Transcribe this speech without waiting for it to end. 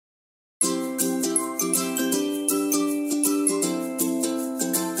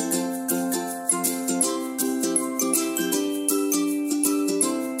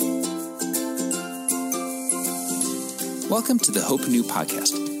Welcome to the Hope Anew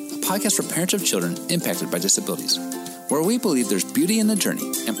podcast, a podcast for parents of children impacted by disabilities, where we believe there's beauty in the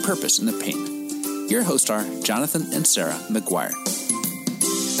journey and purpose in the pain. Your hosts are Jonathan and Sarah McGuire.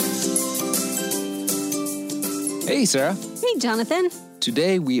 Hey, Sarah. Hey, Jonathan.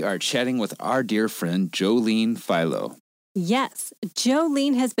 Today we are chatting with our dear friend, Jolene Philo. Yes,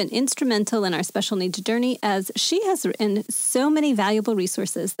 Jolene has been instrumental in our special needs journey as she has written so many valuable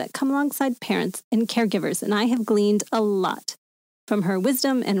resources that come alongside parents and caregivers, and I have gleaned a lot from her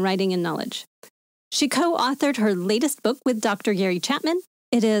wisdom and writing and knowledge. She co-authored her latest book with Dr. Gary Chapman.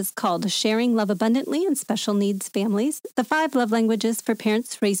 It is called Sharing Love Abundantly in Special Needs Families, the 5 Love Languages for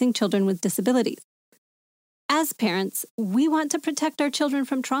Parents Raising Children with Disabilities. As parents, we want to protect our children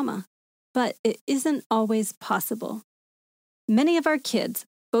from trauma, but it isn't always possible. Many of our kids,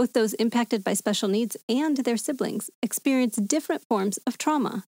 both those impacted by special needs and their siblings, experience different forms of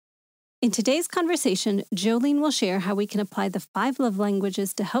trauma. In today's conversation, Jolene will share how we can apply the 5 love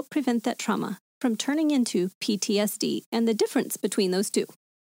languages to help prevent that trauma from turning into PTSD and the difference between those two.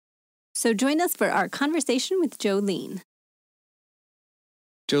 So join us for our conversation with Jolene.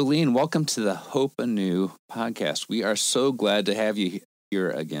 Jolene, welcome to the Hope Anew podcast. We are so glad to have you here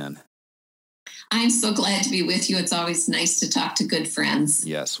again. I'm so glad to be with you. It's always nice to talk to good friends.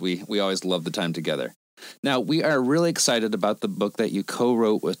 Yes, we always love the time together. Now, we are really excited about the book that you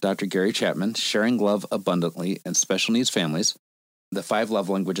co-wrote with Dr. Gary Chapman, Sharing Love Abundantly in Special Needs Families, the 5 Love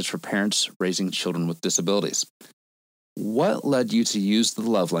Languages for Parents Raising Children with Disabilities. What led you to use the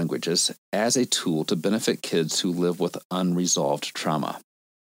love languages as a tool to benefit kids who live with unresolved trauma?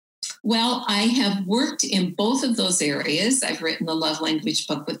 Well, I have worked in both of those areas. I've written the love language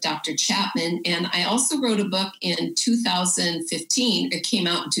book with Dr. Chapman, and I also wrote a book in 2015, it came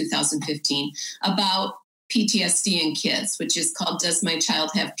out in 2015, about PTSD in kids, which is called Does My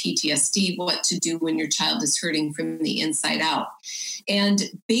Child Have PTSD? What to Do When Your Child is Hurting from the Inside Out. And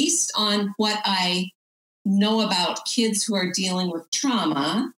based on what I know about kids who are dealing with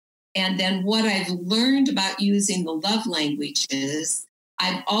trauma, and then what I've learned about using the love languages,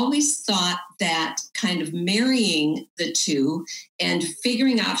 I've always thought that kind of marrying the two and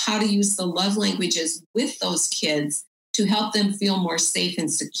figuring out how to use the love languages with those kids to help them feel more safe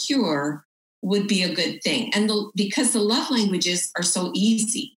and secure would be a good thing. And because the love languages are so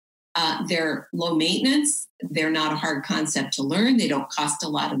easy, they're low maintenance, they're not a hard concept to learn, they don't cost a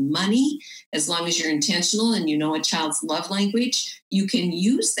lot of money. As long as you're intentional and you know a child's love language, you can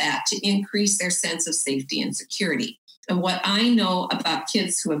use that to increase their sense of safety and security. And what I know about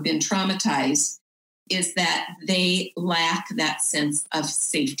kids who have been traumatized is that they lack that sense of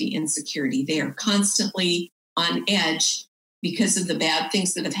safety and security. They are constantly on edge because of the bad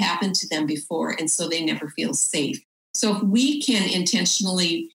things that have happened to them before, and so they never feel safe. So if we can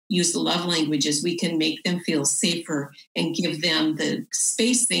intentionally use the love languages, we can make them feel safer and give them the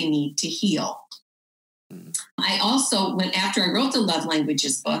space they need to heal. I also, after I wrote the love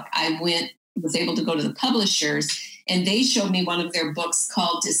languages book, was able to go to the publishers, and they showed me one of their books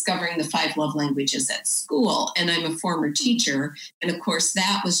called Discovering the 5 Love Languages at School. And I'm a former teacher. And of course,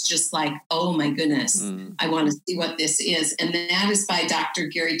 that was just like, oh my goodness, I want to see what this is. And that is by Dr.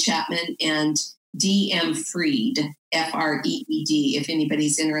 Gary Chapman and D.M. Freed, F-R-E-E-D, if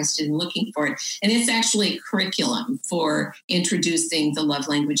anybody's interested in looking for it. And it's actually a curriculum for introducing the love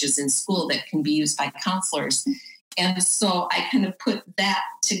languages in school that can be used by counselors. And so I kind of put that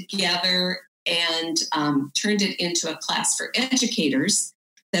together and turned it into a class for educators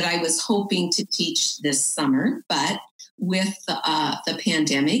that I was hoping to teach this summer. But with the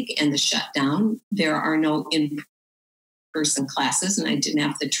pandemic and the shutdown, there are no in-person classes, and I didn't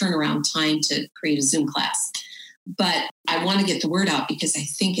have the turnaround time to create a Zoom class. But I want to get the word out because I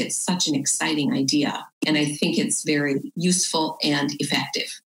think it's such an exciting idea, and I think it's very useful and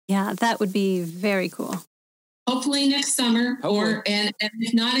effective. Yeah, that would be very cool. Hopefully next summer, and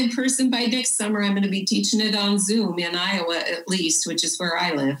if not in person by next summer, I'm going to be teaching it on Zoom in Iowa at least, which is where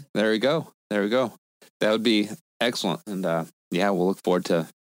I live. There we go. That would be excellent. And we'll look forward to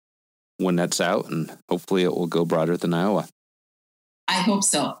when that's out, and hopefully it will go broader than Iowa. I hope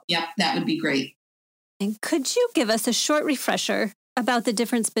so. Yep, that would be great. And could you give us a short refresher about the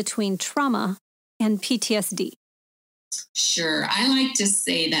difference between trauma and PTSD? Sure. I like to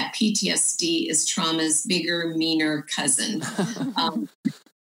say that PTSD is trauma's bigger, meaner cousin.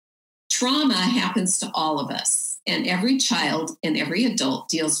 Trauma happens to all of us, and every child and every adult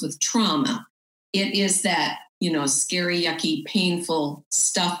deals with trauma. It is that, scary, yucky, painful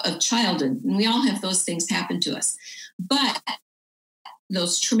stuff of childhood, and we all have those things happen to us. But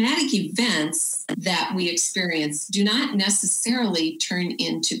those traumatic events that we experience do not necessarily turn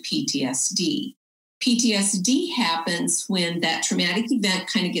into PTSD. PTSD happens when that traumatic event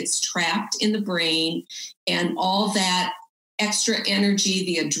kind of gets trapped in the brain, and all that extra energy,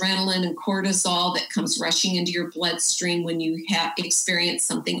 the adrenaline and cortisol that comes rushing into your bloodstream when you have experienced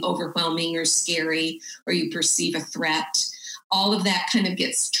something overwhelming or scary, or you perceive a threat, all of that kind of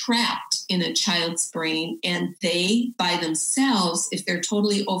gets trapped in a child's brain. And they, by themselves, if they're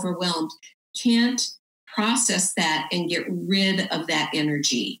totally overwhelmed, can't process that and get rid of that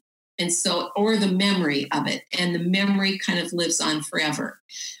energy. And so, or the memory of it. And the memory kind of lives on forever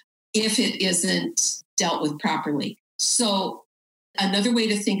if it isn't dealt with properly. So another way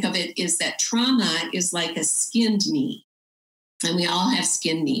to think of it is that trauma is like a skinned knee. And we all have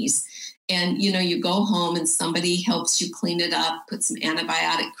skinned knees. And, you go home and somebody helps you clean it up, put some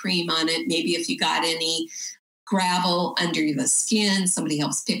antibiotic cream on it. Maybe if you got any gravel under the skin, somebody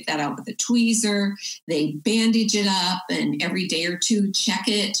helps pick that out with a tweezer. They bandage it up, and every day or two check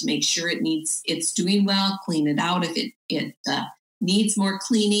it to make sure it's doing well, clean it out if it needs more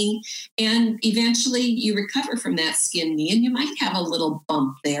cleaning. And eventually you recover from that skin knee, and you might have a little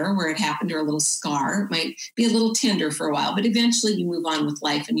bump there where it happened, or a little scar. It might be a little tender for a while, but eventually you move on with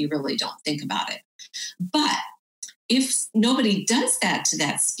life and you really don't think about it. But if nobody does that to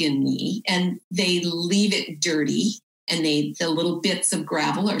that skin knee and they leave it dirty, and the little bits of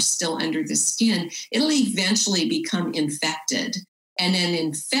gravel are still under the skin, it'll eventually become infected. And an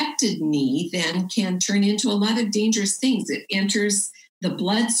infected knee then can turn into a lot of dangerous things. It enters the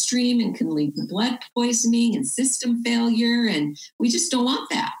bloodstream and can lead to blood poisoning and system failure. And we just don't want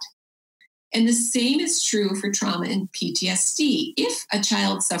that. And the same is true for trauma and PTSD. If a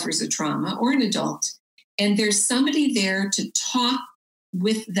child suffers a trauma, or an adult, and there's somebody there to talk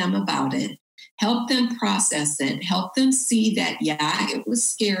with them about it, help them process it, help them see that, yeah, it was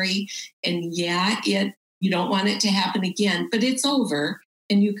scary, and yeah, you don't want it to happen again, but it's over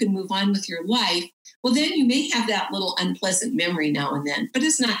and you can move on with your life. Well, then you may have that little unpleasant memory now and then, but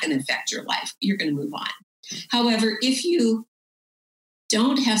it's not going to affect your life. You're going to move on. However, if you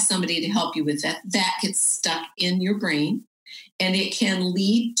don't have somebody to help you with that gets stuck in your brain, and it can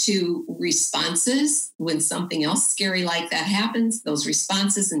lead to responses when something else scary like that happens. Those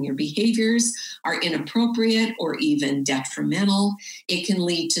responses and your behaviors are inappropriate or even detrimental. It can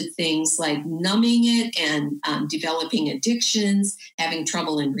lead to things like numbing it and developing addictions, having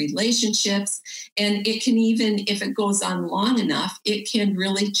trouble in relationships. And it can even, if it goes on long enough, it can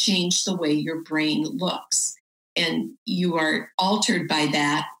really change the way your brain looks. And you are altered by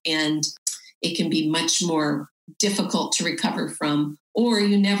that, and it can be much more difficult to recover from, or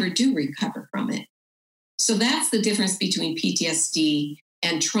you never do recover from it. So that's the difference between PTSD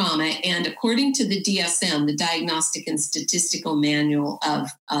and trauma. And according to the DSM, the Diagnostic and Statistical Manual of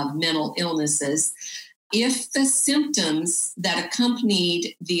Mental Illnesses, if the symptoms that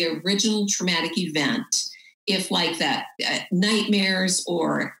accompanied the original traumatic event, if like that nightmares,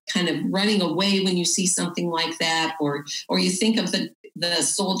 or kind of running away when you see something like that, or you think of the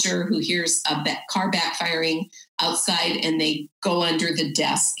soldier who hears a car backfiring outside and they go under the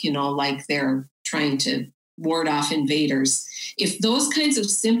desk, like they're trying to ward off invaders. If those kinds of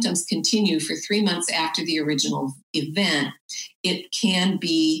symptoms continue for 3 months after the original event, it can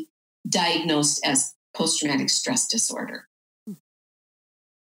be diagnosed as post-traumatic stress disorder.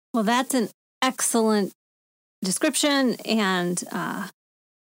 Well, that's an excellent description, and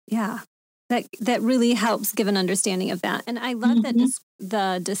that really helps give an understanding of that. And I love that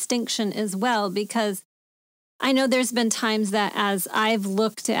the distinction as well, because I know there's been times that as I've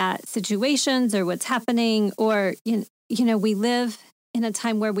looked at situations or what's happening, or, we live in a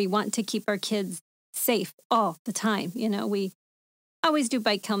time where we want to keep our kids safe all the time. We always do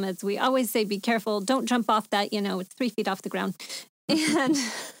bike helmets. We always say, be careful, don't jump off that, it's 3 feet off the ground. And,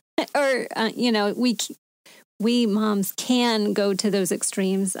 or, we moms can go to those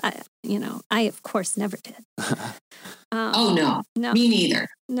extremes. I of course never did. No, me neither.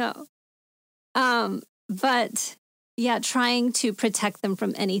 No. But yeah, trying to protect them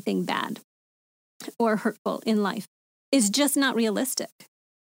from anything bad or hurtful in life is just not realistic.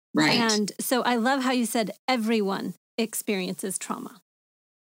 Right. And so I love how you said everyone experiences trauma.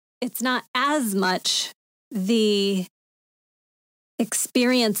 It's not as much the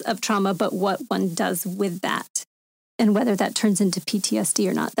experience of trauma, but what one does with that, and whether that turns into PTSD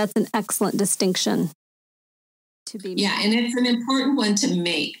or not. That's an excellent distinction to be made. Yeah, and it's an important one to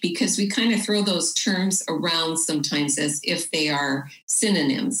make, because we kind of throw those terms around sometimes as if they are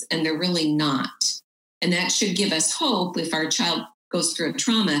synonyms, and they're really not. And that should give us hope if our child goes through a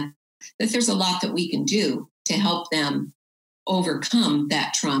trauma, that there's a lot that we can do to help them overcome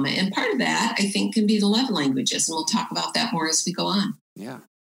that trauma. And part of that, I think, can be the love languages. And we'll talk about that more as we go on. Yeah.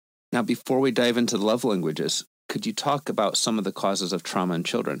 Now, before we dive into the love languages, could you talk about some of the causes of trauma in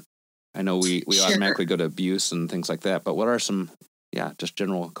children? I know we Sure. automatically go to abuse and things like that, but what are some, just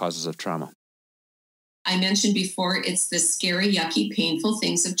general causes of trauma? I mentioned before, it's the scary, yucky, painful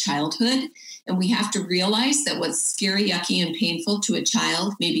things of childhood. And we have to realize that what's scary, yucky, and painful to a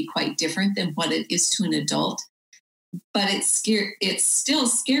child may be quite different than what it is to an adult. But it's still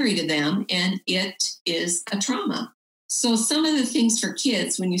scary to them, and it is a trauma. So some of the things for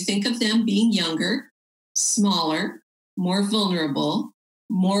kids, when you think of them being younger, smaller, more vulnerable,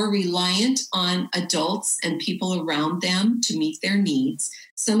 more reliant on adults and people around them to meet their needs.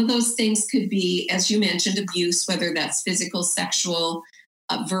 Some of those things could be, as you mentioned, abuse, whether that's physical, sexual,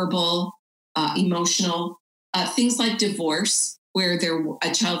 verbal, emotional, things like divorce, where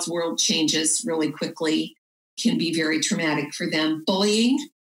a child's world changes really quickly, can be very traumatic for them. Bullying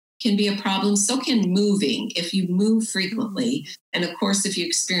can be a problem. So can moving. If you move frequently, and of course, if you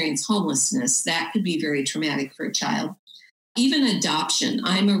experience homelessness, that could be very traumatic for a child. Even adoption.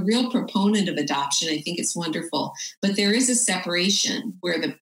 I'm a real proponent of adoption. I think it's wonderful. But there is a separation where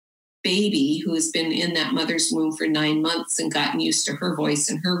the baby who has been in that mother's womb for 9 months and gotten used to her voice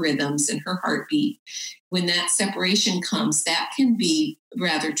and her rhythms and her heartbeat, when that separation comes, that can be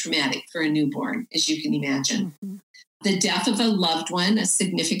rather traumatic for a newborn, as you can imagine. Mm-hmm. The death of a loved one, a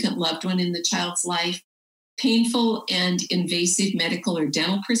significant loved one in the child's life, painful and invasive medical or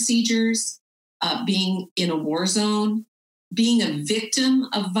dental procedures, being in a war zone, being a victim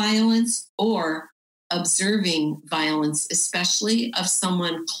of violence, or observing violence, especially of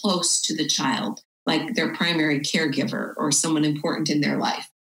someone close to the child, like their primary caregiver or someone important in their life.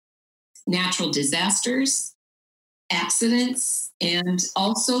 Natural disasters, accidents, and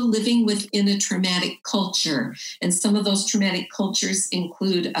also living within a traumatic culture. And some of those traumatic cultures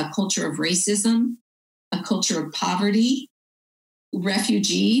include a culture of racism, a culture of poverty.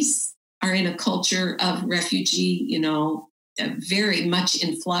 Refugees are in a culture of refugee, very much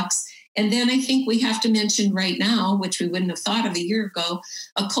in flux. And then I think we have to mention right now, which we wouldn't have thought of a year ago,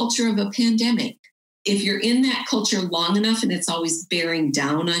 a culture of a pandemic. If you're in that culture long enough and it's always bearing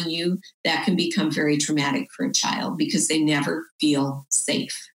down on you, that can become very traumatic for a child because they never feel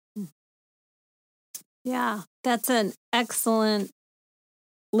safe. Yeah, that's an excellent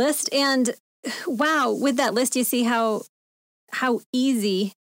list. And wow, with that list, you see how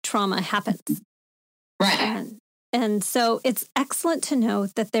easy trauma happens. Right. And so it's excellent to know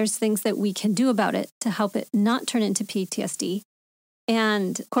that there's things that we can do about it to help it not turn into PTSD.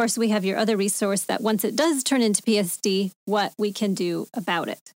 And of course, we have your other resource that once it does turn into PTSD, what we can do about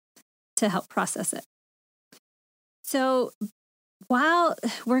it to help process it. So while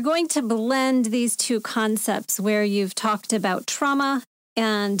we're going to blend these two concepts where you've talked about trauma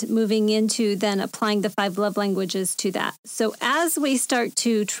and moving into then applying the 5 love languages to that. So as we start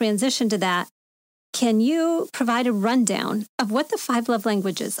to transition to that, can you provide a rundown of what the 5 love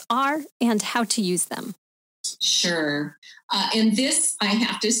languages are and how to use them? Sure. And this, I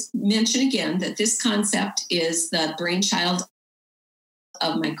have to mention again that this concept is the brainchild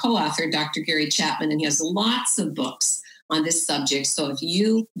of my co-author, Dr. Gary Chapman, and he has lots of books on this subject. So if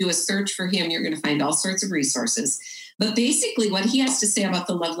you do a search for him, you're going to find all sorts of resources. But basically what he has to say about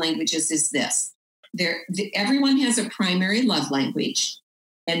the love languages is this. Everyone has a primary love language.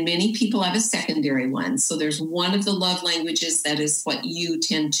 And many people have a secondary one. So there's one of the love languages that is what you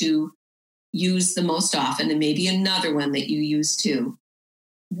tend to use the most often, and maybe another one that you use too.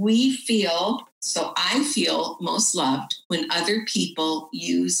 I feel most loved when other people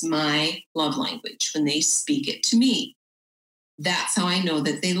use my love language, when they speak it to me. That's how I know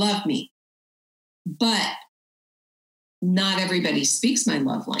that they love me. But not everybody speaks my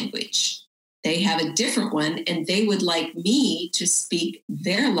love language. They have a different one, and they would like me to speak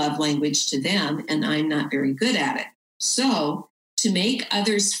their love language to them, and I'm not very good at it. So to make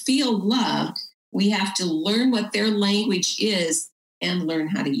others feel loved, we have to learn what their language is and learn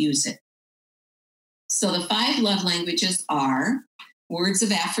how to use it. So the 5 love languages are words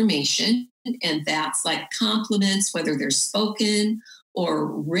of affirmation, and that's like compliments, whether they're spoken or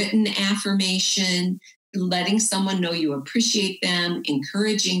written affirmation, letting someone know you appreciate them,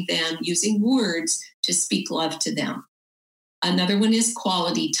 encouraging them, using words to speak love to them. Another one is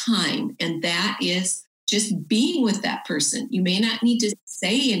quality time, and that is just being with that person. You may not need to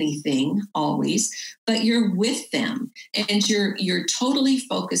say anything always, but you're with them and you're totally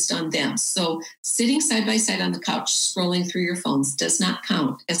focused on them. So sitting side by side on the couch, scrolling through your phones does not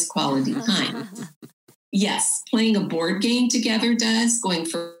count as quality time. Yes, playing a board game together does, going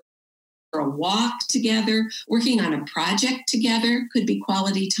for a walk together, working on a project together could be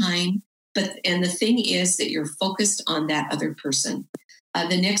quality time. And the thing is that you're focused on that other person.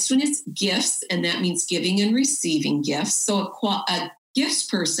 The next one is gifts, and that means giving and receiving gifts. So a gifts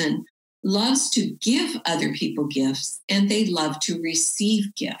person loves to give other people gifts, and they love to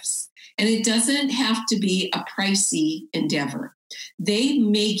receive gifts. And it doesn't have to be a pricey endeavor. They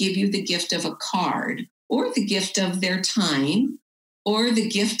may give you the gift of a card, or the gift of their time, or the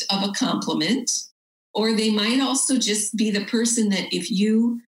gift of a compliment, or they might also just be the person that if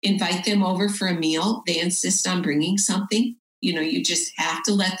you invite them over for a meal, they insist on bringing something. You just have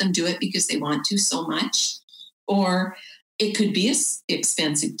to let them do it because they want to so much. Or it could be an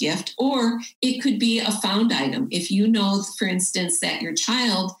expensive gift, or it could be a found item. If you know, for instance, that your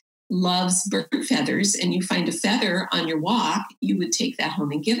child loves bird feathers and you find a feather on your walk, you would take that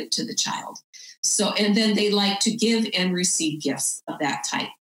home and give it to the child. So, and then they like to give and receive gifts of that type.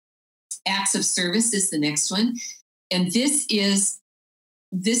 Acts of service is the next one. And this is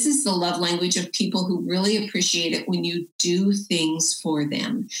the love language of people who really appreciate it when you do things for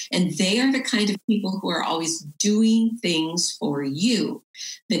them. And they are the kind of people who are always doing things for you.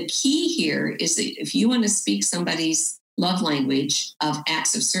 The key here is that if you want to speak somebody's love language of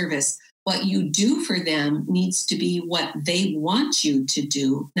acts of service, what you do for them needs to be what they want you to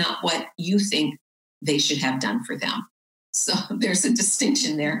do, not what you think they should have done for them. So there's a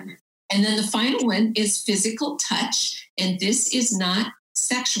distinction there. And then the final one is physical touch. And this is not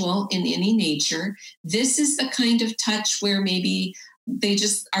sexual in any nature. This is the kind of touch where maybe they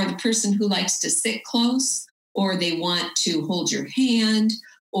just are the person who likes to sit close, or they want to hold your hand,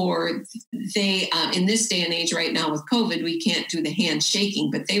 or they, in this day and age right now with COVID, we can't do the hand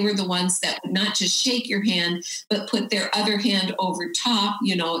shaking, but they were the ones that would not just shake your hand, but put their other hand over top,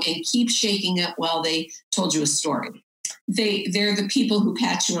 and keep shaking it while they told you a story. They're the people who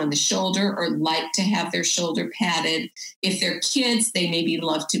pat you on the shoulder or like to have their shoulder patted. If they're kids, they maybe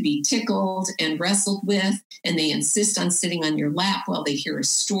love to be tickled and wrestled with, and they insist on sitting on your lap while they hear a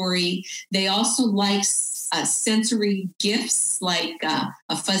story. They also like sensory gifts like a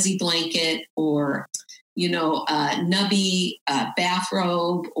fuzzy blanket or, a nubby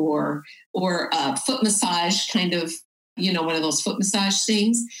bathrobe or a foot massage kind of, one of those foot massage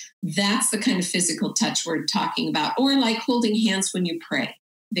things. That's the kind of physical touch we're talking about. Or like holding hands when you pray.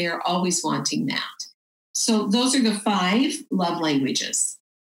 They're always wanting that. So those are the 5 love languages.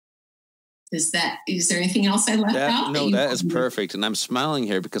 Is there anything else I left out? No, that is perfect. And I'm smiling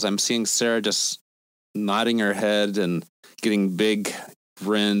here because I'm seeing Sarah just nodding her head and getting big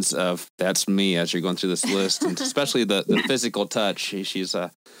grins of that's me as you're going through this list. And especially the physical touch. She's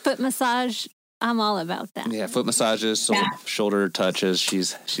foot massage. I'm all about that. Yeah, foot massages, shoulder touches. She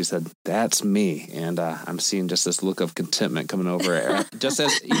said, that's me. And I'm seeing just this look of contentment coming over her, just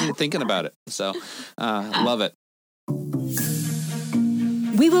as even thinking about it. So love it.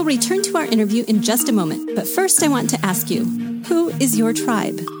 We will return to our interview in just a moment. But first, I want to ask you, who is your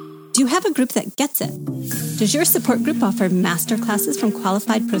tribe? Do you have a group that gets it? Does your support group offer master classes from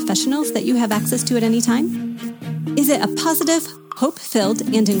qualified professionals that you have access to at any time? Is it a positive, hope-filled,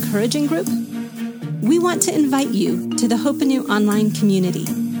 and encouraging group? We want to invite you to the Hope Anew online community.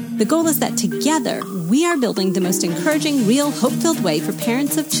 The goal is that together, we are building the most encouraging, real, hope-filled way for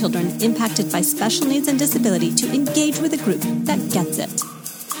parents of children impacted by special needs and disability to engage with a group that gets it.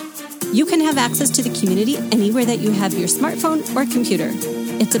 You can have access to the community anywhere that you have your smartphone or computer.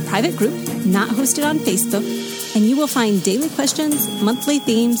 It's a private group, not hosted on Facebook, and you will find daily questions, monthly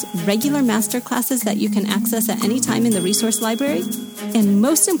themes, regular master classes that you can access at any time in the resource library. And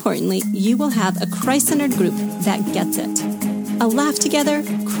most importantly, you will have a Christ-centered group that gets it. A laugh together,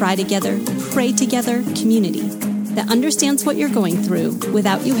 cry together, pray together community that understands what you're going through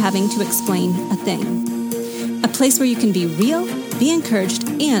without you having to explain a thing. A place where you can be real, be encouraged,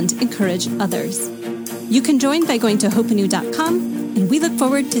 and encourage others. You can join by going to hopeanew.com, and we look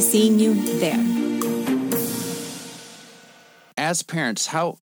forward to seeing you there. As parents,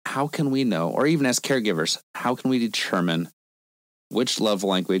 how can we know, or even as caregivers, how can we determine which love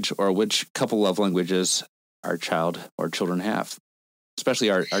language or which couple love languages our child or children have, especially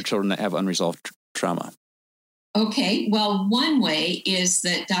our children that have unresolved trauma? Okay, well, one way is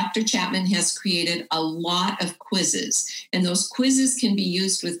that Dr. Chapman has created a lot of quizzes, and those quizzes can be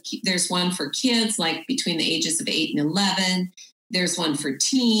used there's one for kids, like between the ages of 8 and 11. There's one for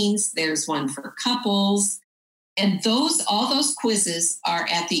teens. There's one for couples. And all those quizzes are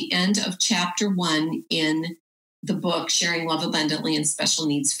at the end of chapter 1 in the book, Sharing Love Abundantly in Special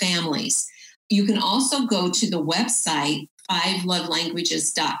Needs Families. You can also go to the website,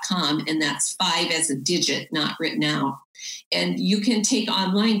 5lovelanguages.com, and that's 5 as a digit, not written out. And you can take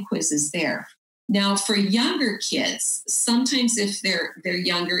online quizzes there. Now, for younger kids, sometimes if they're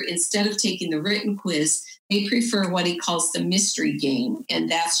younger, instead of taking the written quiz, They prefer what he calls the mystery game. And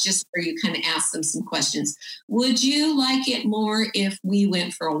that's just where you kind of ask them some questions. Would you like it more if we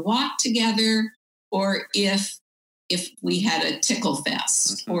went for a walk together, or if we had a tickle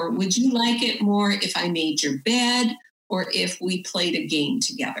fest? Or would you like it more if I made your bed, or if we played a game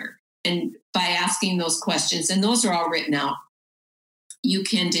together? And by asking those questions, and those are all written out, you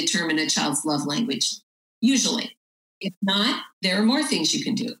can determine a child's love language, usually. If not, there are more things you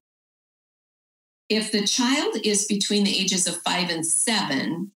can do. If the child is between the ages of 5 and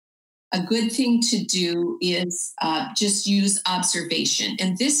 7, a good thing to do is just use observation.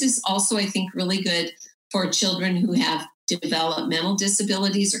 And this is also, I think, really good for children who have developmental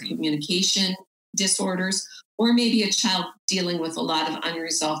disabilities or communication disorders, or maybe a child dealing with a lot of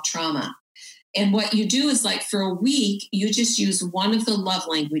unresolved trauma. And what you do is, like, for a week, you just use one of the love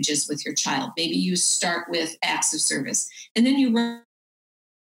languages with your child. Maybe you start with acts of service, and then you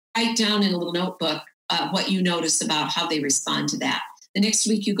write down in a little notebook what you notice about how they respond to that. The next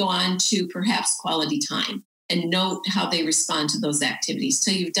week, you go on to perhaps quality time and note how they respond to those activities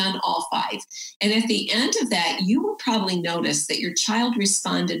till you've done all 5. And at the end of that, you will probably notice that your child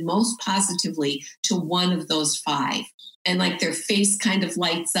responded most positively to one of those 5. And like their face kind of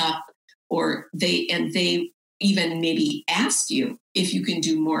lights up, or they even maybe ask you if you can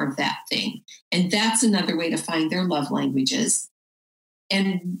do more of that thing. And that's another way to find their love languages.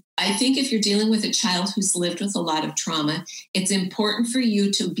 And I think if you're dealing with a child who's lived with a lot of trauma, it's important for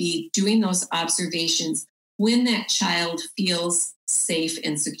you to be doing those observations when that child feels safe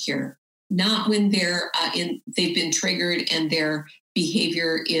and secure, not when they've been triggered and their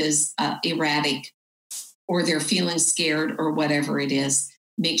behavior is erratic, or they're feeling scared, or whatever it is.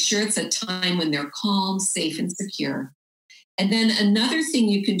 Make sure it's a time when they're calm, safe, and secure. And then another thing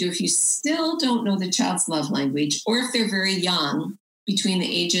you can do, if you still don't know the child's love language, or if they're very young, between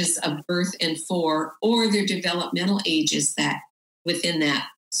the ages of birth and 4, or their developmental ages that within that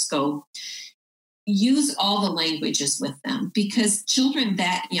scope, use all the languages with them, because children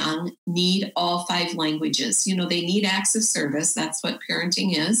that young need all 5 languages. You know, they need acts of service. That's what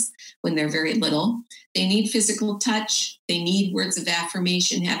parenting is when they're very little. They need physical touch. They need words of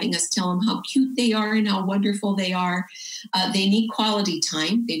affirmation, having us tell them how cute they are and how wonderful they are. They need quality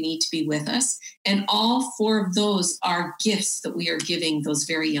time. They need to be with us. And all 4 of those are gifts that we are giving those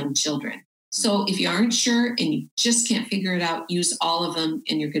very young children. So if you aren't sure and you just can't figure it out, use all of them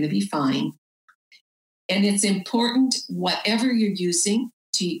and you're going to be fine. And it's important, whatever you're using,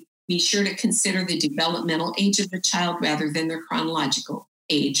 to be sure to consider the developmental age of the child rather than their chronological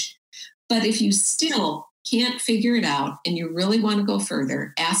age. But if you still can't figure it out and you really want to go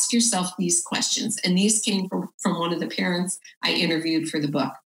further, ask yourself these questions. And these came from one of the parents I interviewed for the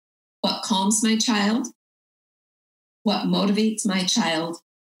book. What calms my child? What motivates my child?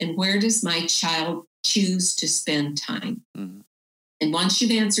 And where does my child choose to spend time? Mm-hmm. And once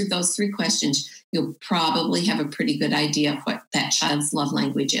you've answered those 3 questions, you'll probably have a pretty good idea of what that child's love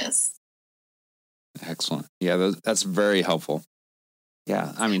language is. Excellent. Yeah, that's very helpful.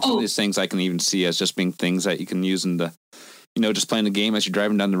 Yeah, I mean, some of these things I can even see as just being things that you can use in the, just playing the game as you're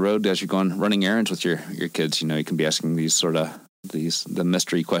driving down the road, as you're going running errands with your kids. You can be asking these the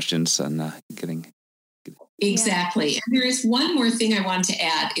mystery questions and getting. Exactly. And there is one more thing I want to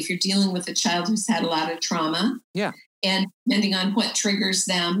add. If you're dealing with a child who's had a lot of trauma, and depending on what triggers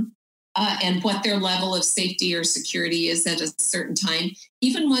them and what their level of safety or security is at a certain time,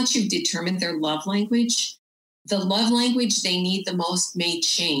 even once you've determined their love language, the love language they need the most may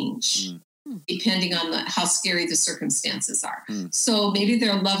change depending on how scary the circumstances are. So maybe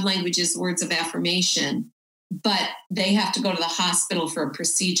their love language is words of affirmation, but they have to go to the hospital for a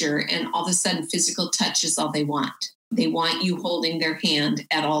procedure, and all of a sudden physical touch is all they want. They want you holding their hand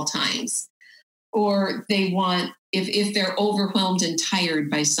at all times. Or they want, if they're overwhelmed and tired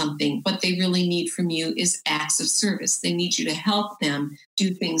by something, what they really need from you is acts of service. They need you to help them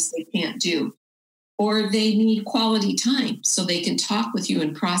do things they can't do. Or they need quality time so they can talk with you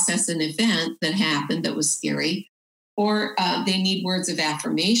and process an event that happened that was scary. Or they need words of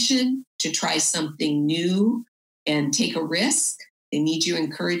affirmation to try something new and take a risk. They need you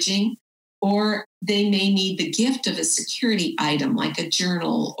encouraging. Or they may need the gift of a security item like a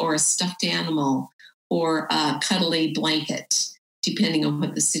journal or a stuffed animal or a cuddly blanket, depending on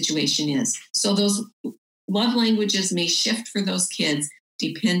what the situation is. So those love languages may shift for those kids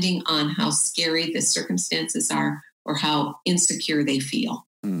depending on how scary the circumstances are or how insecure they feel.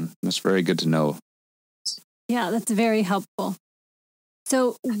 That's very good to know. Yeah, that's very helpful.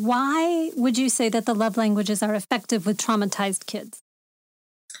 So why would you say that the love languages are effective with traumatized kids?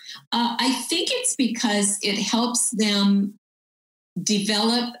 I think it's because it helps them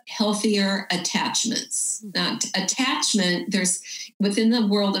develop healthier attachments. Now, attachment, there's within the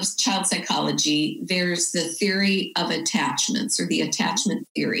world of child psychology, there's the theory of attachments or the attachment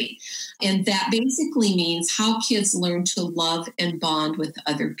theory. And that basically means how kids learn to love and bond with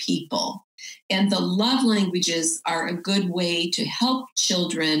other people. And the love languages are a good way to help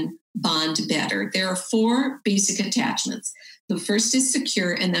children bond better. There are 4 basic attachments. The first is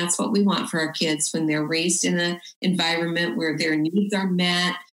secure, and that's what we want for our kids when they're raised in an environment where their needs are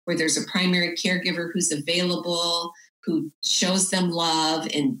met, where there's a primary caregiver who's available, who shows them love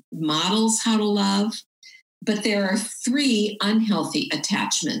and models how to love. But there are 3 unhealthy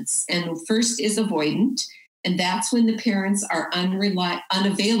attachments. And first is avoidant, and that's when the parents are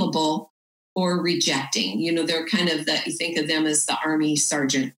unavailable or rejecting. You know, they're kind of you think of them as the Army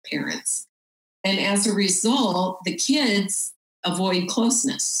sergeant parents. And as a result, the kids avoid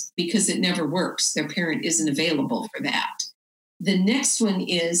closeness because it never works. Their parent isn't available for that. The next one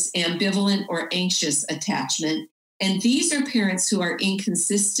is ambivalent or anxious attachment. And these are parents who are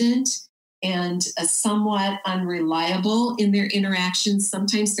inconsistent and somewhat unreliable in their interactions.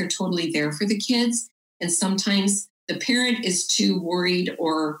 Sometimes they're totally there for the kids, and sometimes the parent is too worried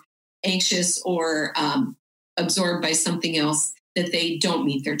or anxious or absorbed by something else that they don't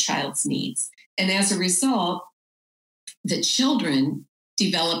meet their child's needs. And as a result, the children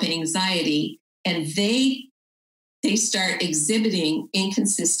develop anxiety, and they start exhibiting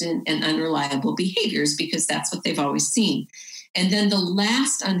inconsistent and unreliable behaviors because that's what they've always seen. And then the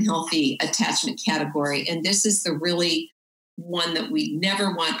last unhealthy attachment category, and this is the really one that we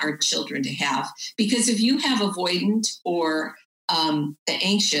never want our children to have, because if you have avoidant or the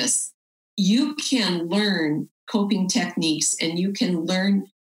anxious, you can learn coping techniques and you can learn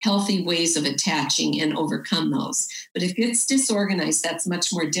healthy ways of attaching and overcome those. But if it's disorganized, that's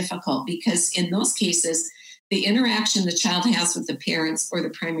much more difficult because in those cases, the interaction the child has with the parents or the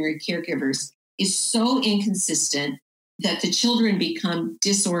primary caregivers is so inconsistent that the children become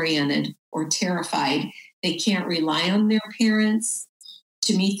disoriented or terrified. They can't rely on their parents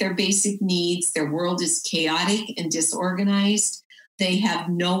to meet their basic needs. Their world is chaotic and disorganized. They have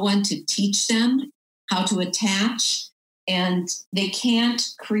no one to teach them how to attach, and they can't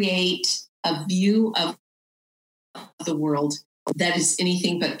create a view of the world that is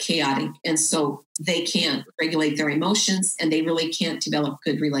anything but chaotic. And so they can't regulate their emotions, and they really can't develop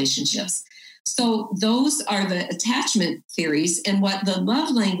good relationships. So those are the attachment theories. And what the love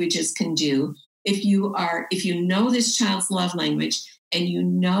languages can do, if you know this child's love language and you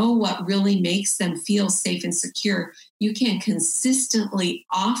know what really makes them feel safe and secure, you can consistently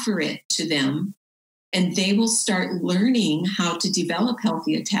offer it to them, and they will start learning how to develop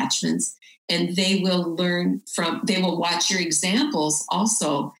healthy attachments. And they will watch your examples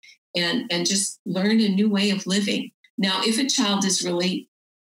also and just learn a new way of living. Now, if a child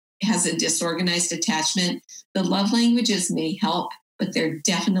has a disorganized attachment, the love languages may help, but they're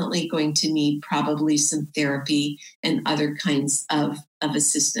definitely going to need probably some therapy and other kinds of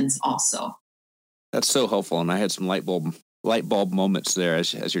assistance also. That's so helpful. And I had some light bulb moments there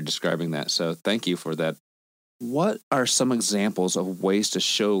as you're describing that. So thank you for that. What are some examples of ways to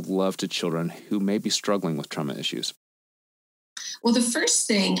show love to children who may be struggling with trauma issues? Well, the first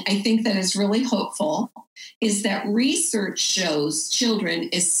thing I think that is really hopeful is that research shows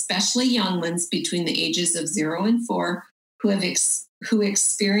children, especially young ones between the ages of 0 and 4, who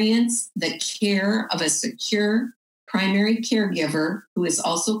experience the care of a secure primary caregiver who is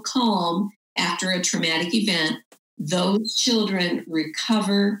also calm after a traumatic event, those children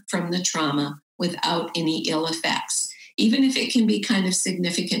recover from the trauma without any ill effects, even if it can be kind of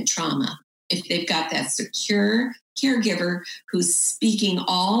significant trauma. If they've got that secure caregiver who's speaking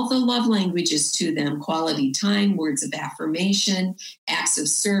all the love languages to them, quality time, words of affirmation, acts of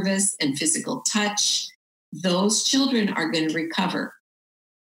service, and physical touch, those children are going to recover.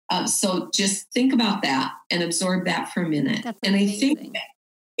 So just think about that and absorb that for a minute. That's and amazing. I think,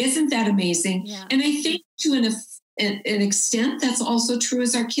 isn't that amazing? Yeah. And I think to an extent, that's also true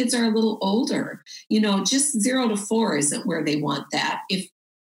as our kids are a little older. You know, just 0 to 4 isn't where they want that. If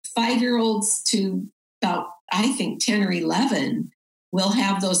 5-year-olds to about, I think, 10 or 11 will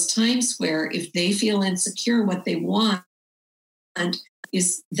have those times where if they feel insecure, what they want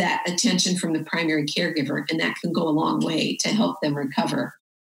is that attention from the primary caregiver, and that can go a long way to help them recover.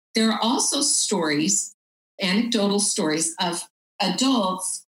 There are also stories, anecdotal stories of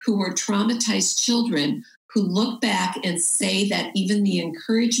adults who were traumatized children who look back and say that even the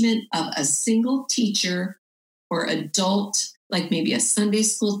encouragement of a single teacher or adult, like maybe a Sunday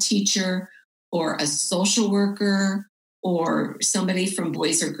school teacher or a social worker or somebody from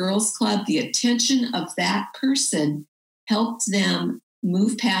Boys or Girls Club, the attention of that person helped them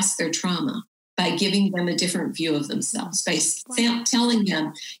move past their trauma by giving them a different view of themselves, by telling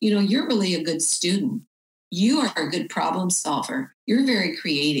them, you're really a good student. You are a good problem solver. You're very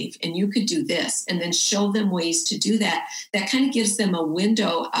creative and you could do this, and then show them ways to do that. That kind of gives them a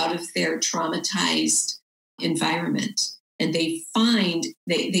window out of their traumatized environment. And they find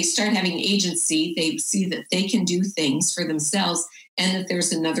they start having agency. They see that they can do things for themselves and that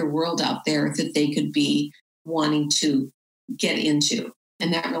there's another world out there that they could be wanting to get into.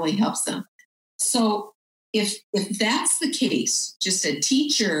 And that really helps them. So if that's the case, just a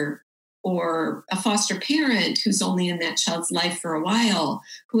teacher or a foster parent who's only in that child's life for a while,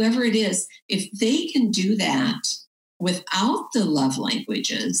 whoever it is, if they can do that without the love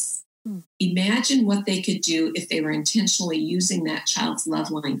languages, imagine what they could do if they were intentionally using that child's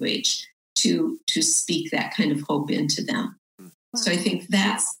love language to speak that kind of hope into them. Wow. So I think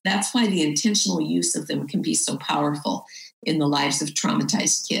that's why the intentional use of them can be so powerful in the lives of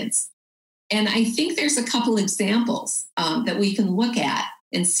traumatized kids. And I think there's a couple examples that we can look at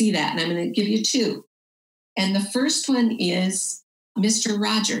and see that. And I'm going to give you two. And the first one is Mr.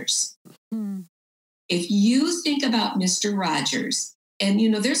 Rogers. If you think about Mr. Rogers, and,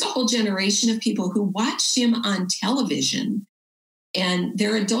 there's a whole generation of people who watched him on television, and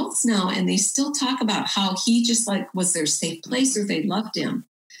they're adults now, and they still talk about how he just was their safe place, or they loved him.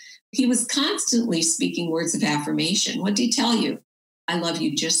 He was constantly speaking words of affirmation. What did he tell you? I love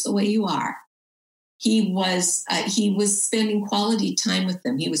you just the way you are. He was spending quality time with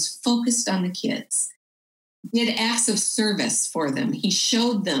them. He was focused on the kids, did acts of service for them. He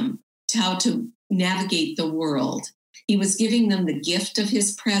showed them how to navigate the world. He was giving them the gift of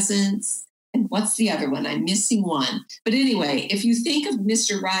his presence. And what's the other one? I'm missing one. But anyway, if you think of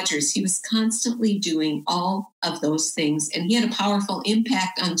Mr. Rogers, he was constantly doing all of those things. And he had a powerful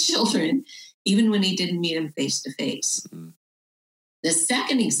impact on children, even when he didn't meet them face to face. The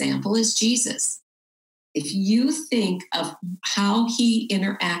second example is Jesus. If you think of how he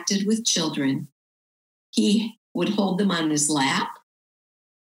interacted with children, he would hold them on his lap.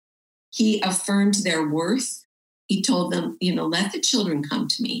 He affirmed their worth. He told them, let the children come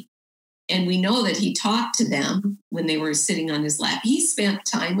to me. And we know that he talked to them when they were sitting on his lap. He spent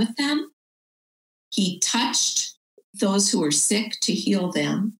time with them. He touched those who were sick to heal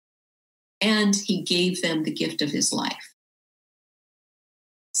them. And he gave them the gift of his life.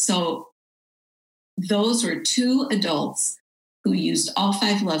 So those were two adults who used all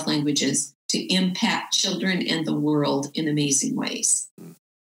 5 love languages to impact children and the world in amazing ways.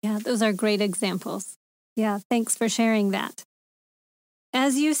 Yeah, those are great examples. Yeah, thanks for sharing that.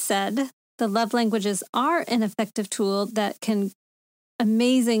 As you said, the love languages are an effective tool that can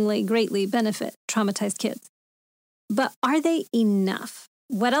amazingly, greatly benefit traumatized kids. But are they enough?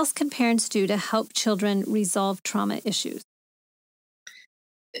 What else can parents do to help children resolve trauma issues?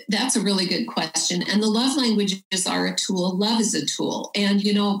 That's a really good question. And the love languages are a tool. Love is a tool. And,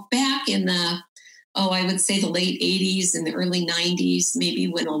 back in I would say the late 80s and the early 90s, maybe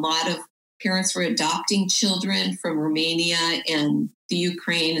when a lot of parents were adopting children from Romania and the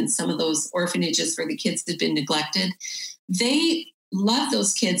Ukraine and some of those orphanages where the kids had been neglected, they loved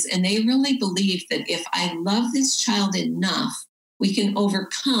those kids. And they really believed that if I love this child enough, we can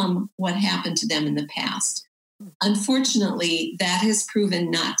overcome what happened to them in the past. Unfortunately, that has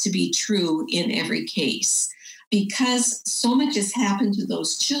proven not to be true in every case because so much has happened to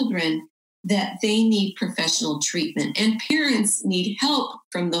those children that they need professional treatment. And parents need help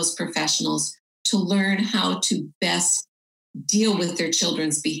from those professionals to learn how to best deal with their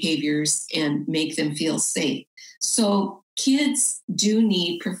children's behaviors and make them feel safe. So kids do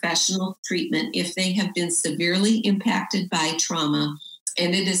need professional treatment if they have been severely impacted by trauma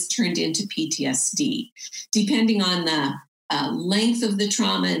and it has turned into PTSD. Depending on the length of the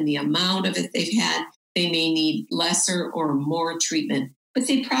trauma and the amount of it they've had, they may need lesser or more treatment, but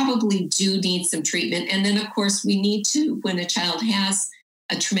they probably do need some treatment. And then, of course, we need to, when a child has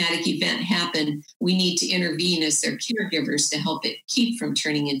a traumatic event happen, we need to intervene as their caregivers to help it keep from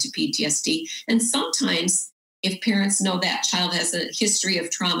turning into PTSD. And sometimes, if parents know that child has a history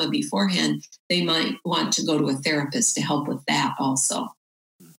of trauma beforehand, they might want to go to a therapist to help with that also.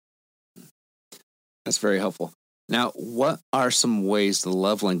 That's very helpful. Now, what are some ways the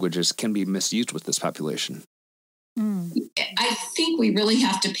love languages can be misused with this population? I think we really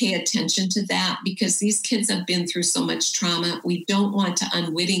have to pay attention to that because these kids have been through so much trauma. We don't want to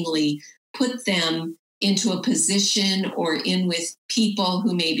unwittingly put them into a position or in with people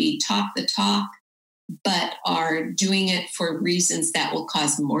who maybe talk the talk, but are doing it for reasons that will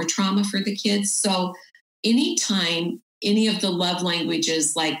cause more trauma for the kids. So anytime any of the love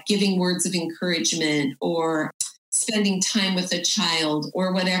languages like giving words of encouragement or spending time with a child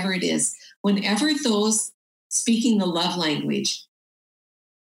or whatever it is, whenever those speaking the love language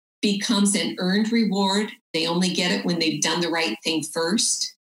becomes an earned reward, they only get it when they've done the right thing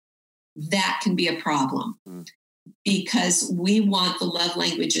first, that can be a problem. Because we want the love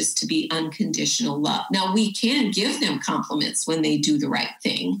languages to be unconditional love. Now, we can give them compliments when they do the right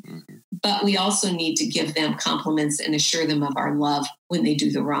thing, but we also need to give them compliments and assure them of our love when they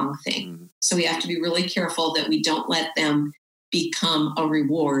do the wrong thing. So we have to be really careful that we don't let them become a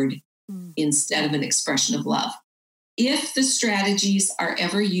reward instead of an expression of love. If the strategies are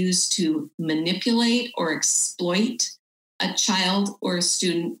ever used to manipulate or exploit a child or a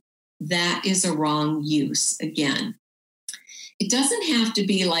student, that is a wrong use. Again, it doesn't have to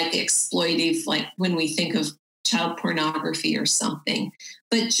be like exploitive, like when we think of child pornography or something,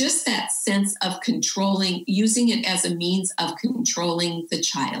 but just that sense of controlling, using it as a means of controlling the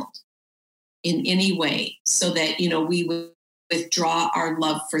child in any way so that, we would withdraw our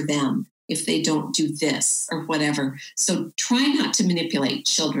love for them if they don't do this or whatever. So try not to manipulate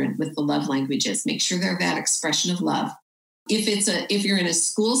children with the love languages. Make sure they're that expression of love. If you're in a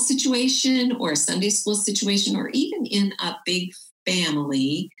school situation or a Sunday school situation, or even in a big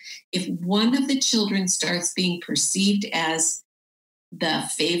family, if one of the children starts being perceived as the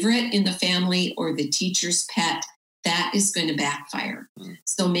favorite in the family or the teacher's pet, that is going to backfire.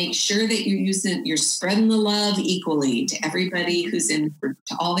 So make sure that you're spreading the love equally to everybody who's in,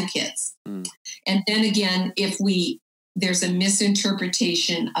 to all the kids. And then again, if there's a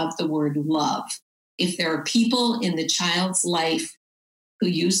misinterpretation of the word love. If there are people in the child's life who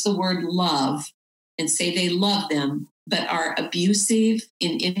use the word love and say they love them, but are abusive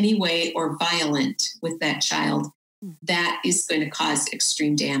in any way or violent with that child, that is going to cause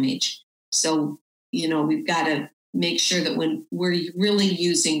extreme damage. So, we've got to make sure that when we're really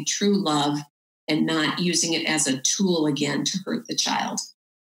using true love and not using it as a tool again to hurt the child.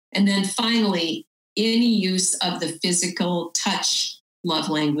 And then finally, any use of the physical touch love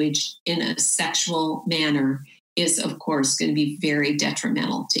language in a sexual manner is, of course, going to be very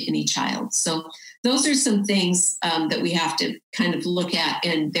detrimental to any child. So those are some things that we have to kind of look at,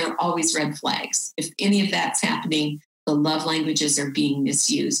 and they're always red flags. If any of that's happening, the love languages are being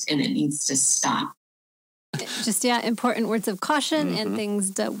misused, and it needs to stop. Just, important words of caution and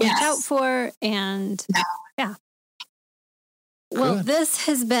things to watch out for. And well, this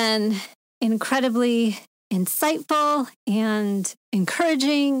has been incredibly insightful and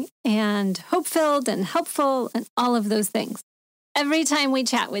encouraging and hope-filled and helpful and all of those things. Every time we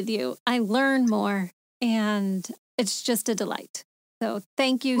chat with you, I learn more, and it's just a delight. So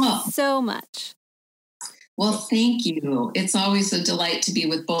thank you so much. Well, thank you. It's always a delight to be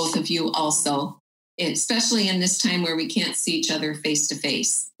with both of you also, especially in this time where we can't see each other face to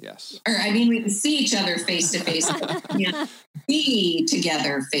face. Yes. We can see each other face to face, but we can't be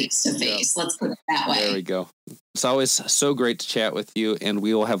together face to face. Let's put it that way. There we go. It's always so great to chat with you, and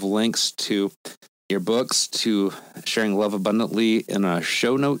we will have links to your books, to Sharing Love Abundantly in our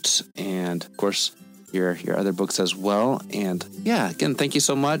show notes, and of course your other books as well. And again, thank you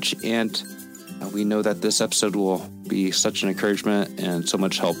so much. And we know that this episode will be such an encouragement and so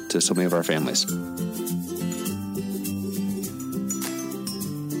much help to so many of our families.